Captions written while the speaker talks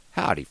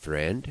Howdy,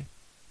 friend.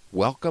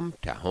 Welcome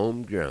to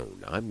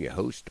Homegrown. I'm your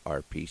host,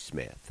 R.P.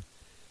 Smith.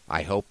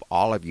 I hope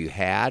all of you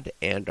had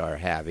and are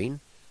having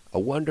a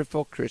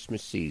wonderful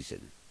Christmas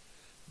season.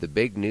 The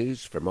big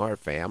news from our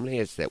family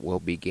is that we'll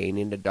be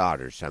gaining a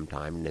daughter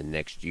sometime in the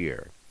next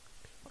year.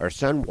 Our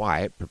son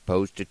Wyatt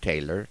proposed to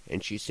Taylor,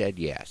 and she said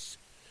yes.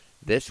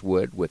 This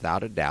would,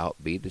 without a doubt,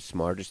 be the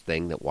smartest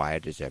thing that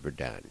Wyatt has ever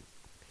done.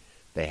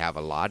 They have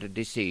a lot of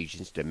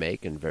decisions to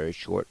make in a very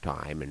short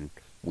time, and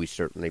we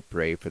certainly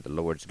pray for the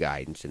Lord's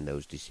guidance in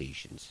those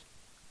decisions.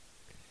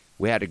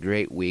 We had a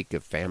great week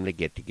of family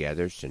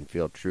get-togethers and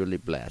feel truly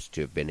blessed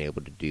to have been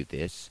able to do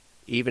this.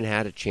 Even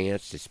had a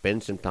chance to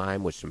spend some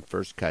time with some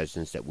first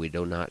cousins that we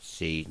do not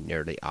see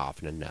nearly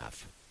often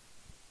enough.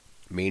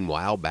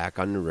 Meanwhile, back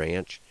on the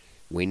ranch,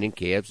 weaning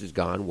calves has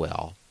gone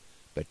well,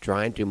 but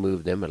trying to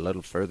move them a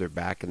little further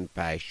back in the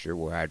pasture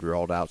where I'd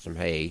rolled out some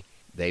hay,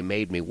 they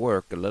made me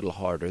work a little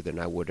harder than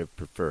I would have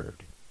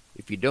preferred.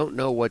 If you don't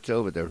know what's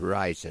over the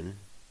horizon,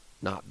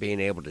 not being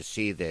able to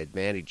see the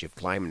advantage of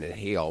climbing a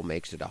hill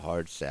makes it a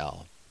hard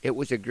sell. It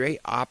was a great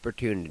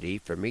opportunity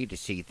for me to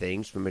see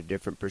things from a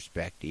different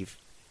perspective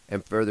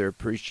and further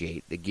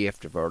appreciate the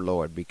gift of our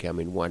Lord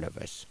becoming one of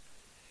us,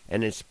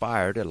 and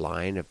inspired a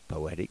line of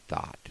poetic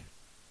thought.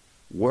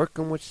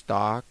 Working with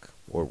stock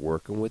or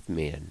working with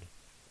men,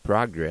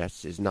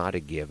 progress is not a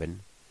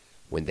given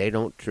when they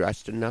don't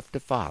trust enough to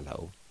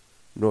follow,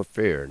 nor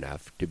fear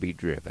enough to be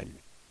driven.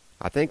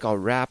 I think I'll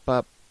wrap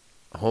up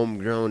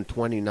Homegrown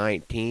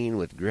 2019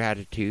 with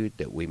gratitude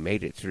that we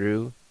made it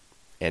through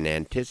and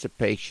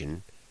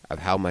anticipation of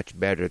how much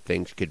better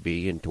things could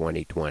be in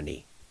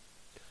 2020.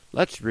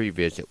 Let's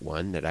revisit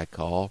one that I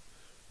call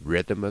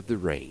Rhythm of the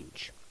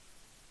Range.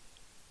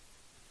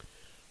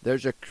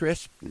 There's a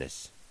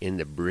crispness in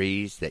the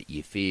breeze that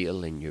you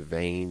feel in your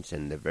veins,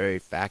 and the very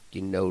fact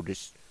you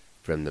notice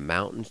from the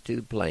mountains to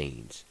the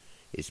plains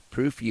is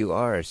proof you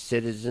are a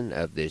citizen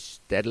of this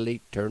steadily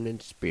turning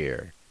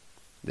spear.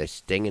 The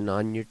stinging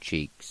on your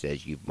cheeks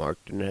as you've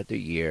marked another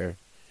year.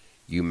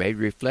 You may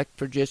reflect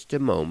for just a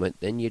moment,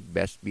 then you'd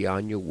best be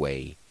on your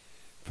way.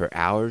 For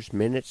hours,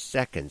 minutes,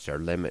 seconds are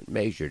limit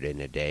measured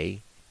in a day,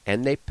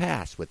 and they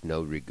pass with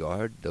no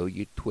regard, though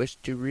you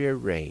twist to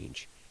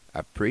rearrange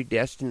a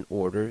predestined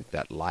order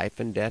that life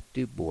and death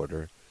do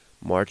border.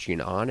 Marching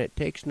on, it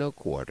takes no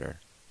quarter.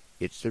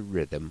 It's the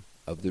rhythm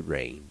of the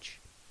range.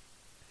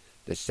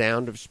 The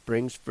sound of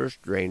spring's first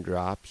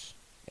raindrops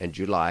and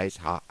July's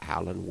hot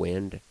howling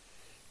wind,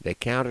 they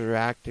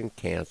counteract and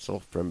cancel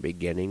from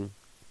beginning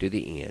to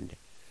the end.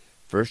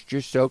 First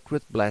you're soaked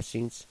with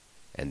blessings,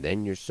 and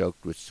then you're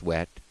soaked with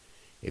sweat.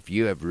 If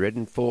you have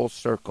ridden full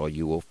circle,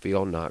 you will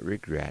feel not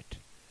regret,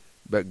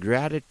 but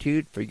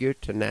gratitude for your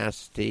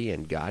tenacity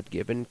and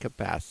God-given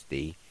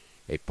capacity,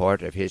 a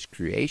part of His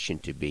creation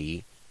to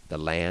be, the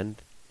land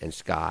and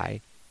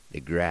sky, the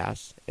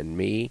grass and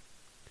me.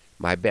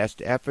 My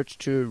best efforts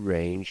to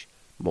arrange,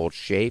 mold,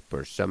 shape,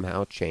 or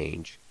somehow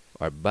change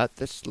are but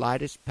the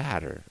slightest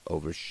patter,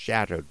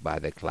 overshadowed by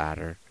the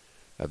clatter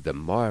of the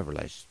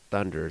marvelous,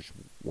 thunderous,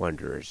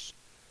 wondrous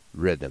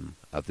rhythm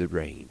of the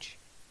range.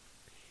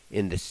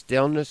 In the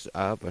stillness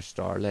of a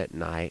starlit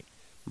night,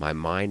 my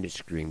mind is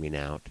screaming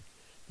out,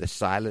 the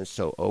silence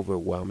so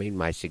overwhelming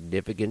my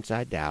significance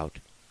I doubt.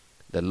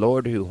 The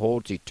Lord who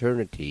holds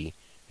eternity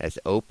has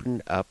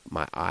opened up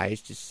my eyes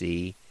to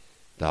see.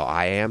 Though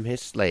I am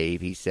His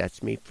slave, He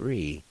sets me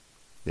free.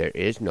 There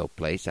is no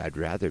place I'd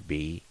rather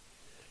be.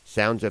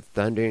 Sounds of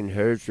thunder and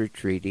herds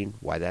retreating,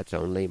 why that's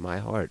only my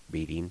heart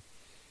beating.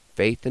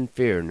 Faith and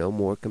fear no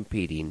more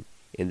competing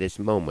in this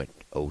moment,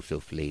 oh so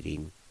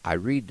fleeting. I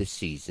read the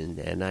season,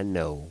 and I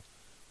know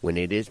when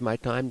it is my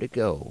time to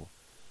go,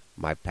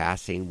 my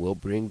passing will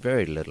bring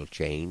very little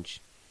change.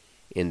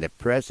 In the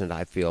present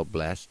I feel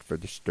blessed for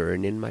the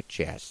stirring in my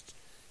chest,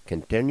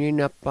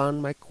 continuing up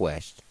on my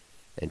quest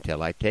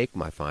until I take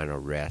my final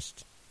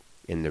rest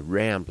in the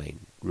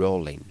rambling,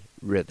 rolling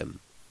rhythm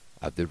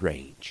of the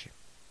range.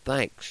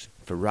 Thanks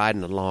for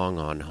riding along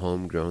on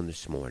Homegrown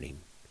this morning.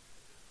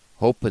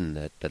 Hoping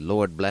that the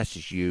Lord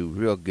blesses you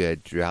real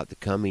good throughout the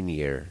coming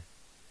year,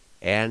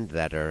 and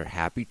that our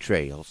happy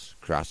trails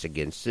cross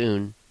again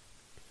soon.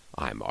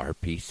 I'm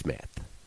R.P. Smith.